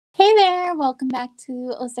there, welcome back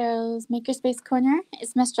to Lucero's Makerspace Corner.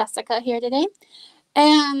 It's Miss Jessica here today,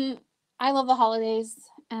 and I love the holidays,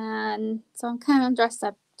 and so I'm kind of dressed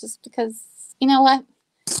up just because, you know what,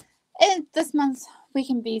 this month we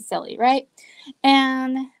can be silly, right?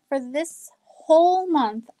 And for this whole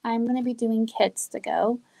month, I'm going to be doing kits to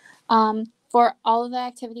go for all of the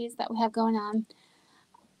activities that we have going on.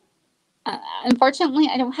 Unfortunately,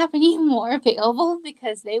 I don't have any more available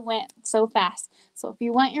because they went so fast. So if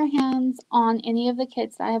you want your hands on any of the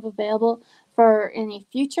kits that I have available for any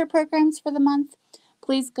future programs for the month,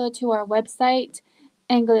 please go to our website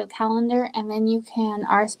and go to calendar, and then you can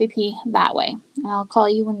RSVP that way. And I'll call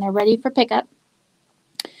you when they're ready for pickup.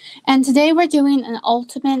 And today we're doing an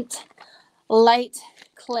ultimate light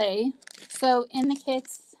clay. So in the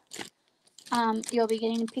kits, you'll be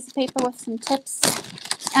getting a piece of paper with some tips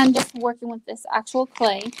and just working with this actual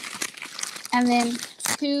clay, and then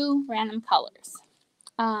 2 random colors.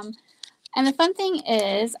 And the fun thing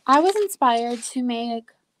is, I was inspired to make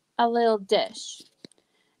a little dish,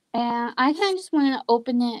 and I kind of just want to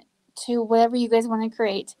open it to whatever you guys want to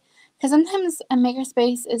create, because sometimes a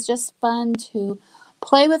makerspace is just fun to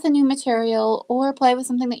play with a new material or play with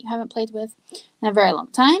something that you haven't played with in a very long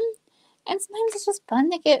time, and sometimes it's just fun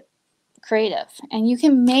to get creative, and you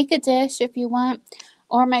can make a dish if you want,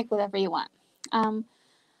 or make whatever you want.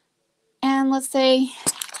 And let's say,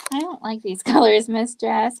 I don't like these colors, Miss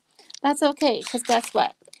Jess. That's okay, because guess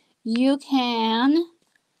what? You can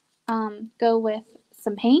go with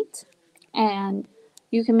some paint, and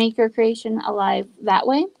you can make your creation alive that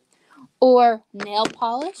way. Or nail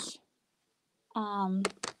polish,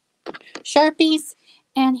 Sharpies,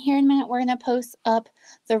 and here in a minute we're going to post up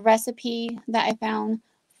the recipe that I found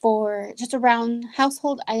for just around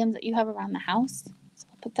household items that you have around the house. So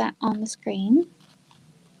I'll put that on the screen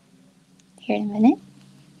here in a minute.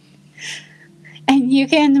 And you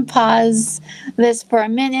can pause this for a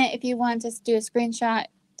minute if you want to do a screenshot.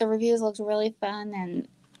 The reviews look really fun and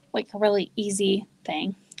like a really easy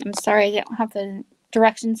thing. I'm sorry I don't have the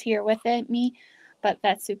directions here with me, but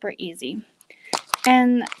that's super easy.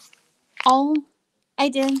 And all I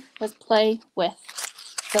did was play with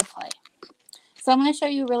the clay. So I'm going to show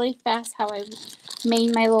you really fast how I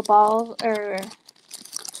made my little ball or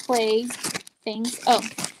clay things. Oh,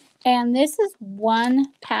 and this is one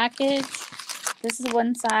package. This is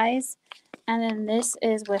one size, and then this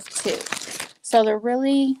is with 2. So they're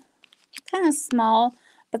really kind of small,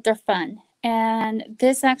 but they're fun. And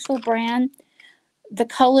this actual brand, the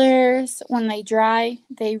colors, when they dry,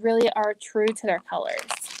 they really are true to their colors.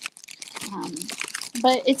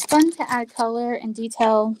 But it's fun to add color and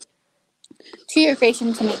detail to your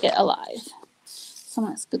creation to make it alive. So I'm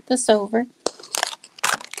going to scoop this over.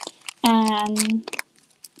 And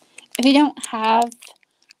if you don't have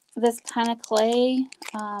this kind of clay,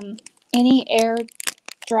 any air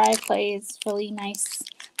dry clay is really nice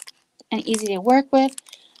and easy to work with,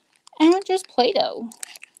 and just Play-Doh,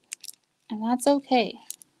 and that's okay.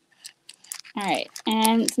 Alright,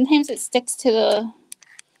 and sometimes it sticks to the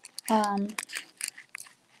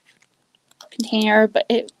container, but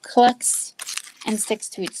it collects and sticks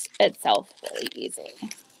to itself really easy.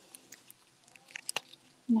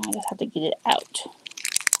 Now I just have to get it out.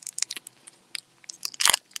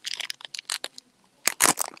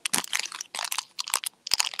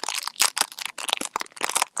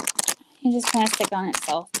 You just kind of stick on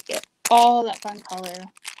itself to get all that fun color.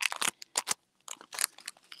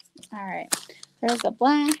 Alright, there's the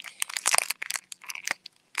black.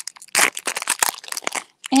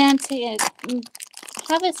 And to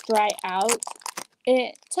have this dry out,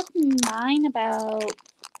 it took mine about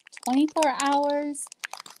 24 hours,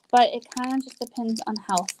 but it kind of just depends on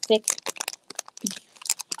how thick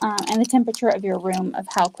and the temperature of your room of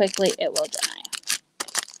how quickly it will dry.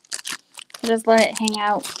 So just let it hang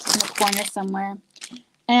out in the corner somewhere,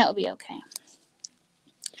 and it'll be okay.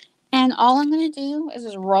 And all I'm going to do is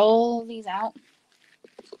just roll these out.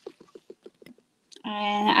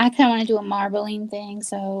 And I kind of want to do a marbling thing,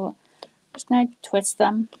 so I'm just going to twist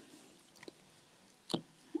them.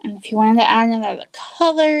 And if you wanted to add another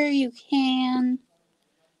color, you can.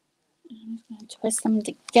 I'm just going to twist them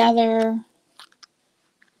together.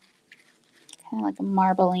 Kind of like a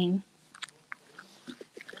marbling.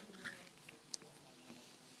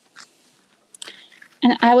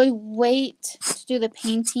 And I would wait to do the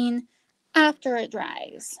painting after it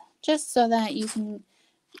dries, just so that you can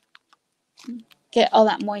get all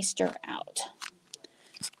that moisture out.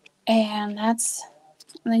 And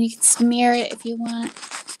then you can smear it if you want.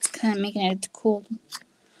 It's kind of making a cool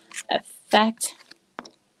effect.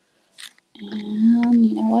 And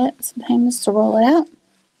you know what? Sometimes to roll it out,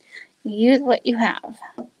 you use what you have.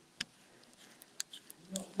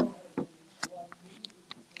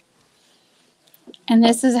 And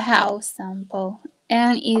this is how simple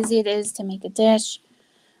and easy it is to make a dish.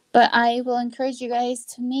 But I will encourage you guys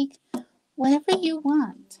to make whatever you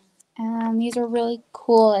want. And these are really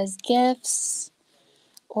cool as gifts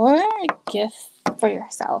or a gift for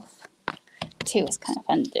yourself too. It's kind of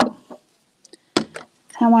fun to do.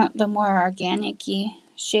 I want the more organic-y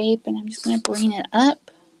shape, and I'm just going to bring it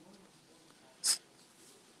up.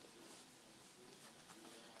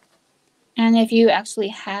 And if you actually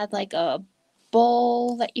had like a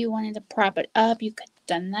bowl that you wanted to prop it up, you could have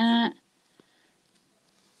done that.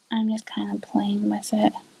 I'm just kind of playing with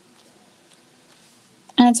it.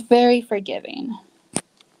 And it's very forgiving.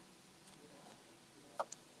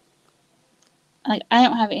 Like, I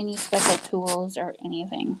don't have any special tools or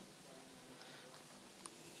anything.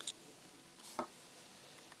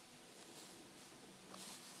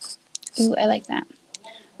 Ooh, I like that.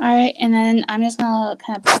 Alright, and then I'm just going to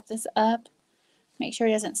kind of put this up. Make sure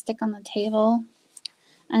it doesn't stick on the table.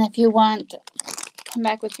 And if you want, come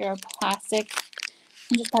back with your plastic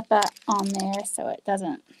and just put that on there so it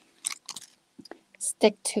doesn't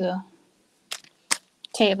stick to the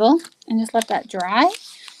table. And just let that dry.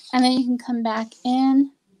 And then you can come back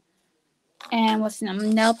in and with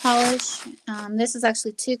some nail polish. This is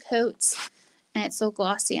actually 2 coats. And it's so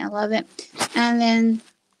glossy. I love it. And then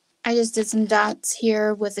I just did some dots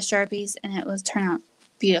here with the Sharpies, and it was turned out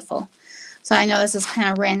beautiful. So I know this is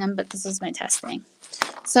kind of random, but this is my testing.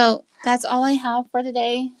 So that's all I have for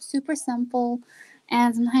today. Super simple.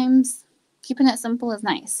 And sometimes keeping it simple is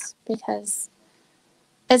nice because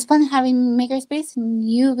it's fun having Makerspace and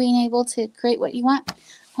you being able to create what you want.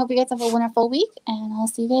 Hope you guys have a wonderful week, and I'll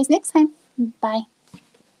see you guys next time. Bye.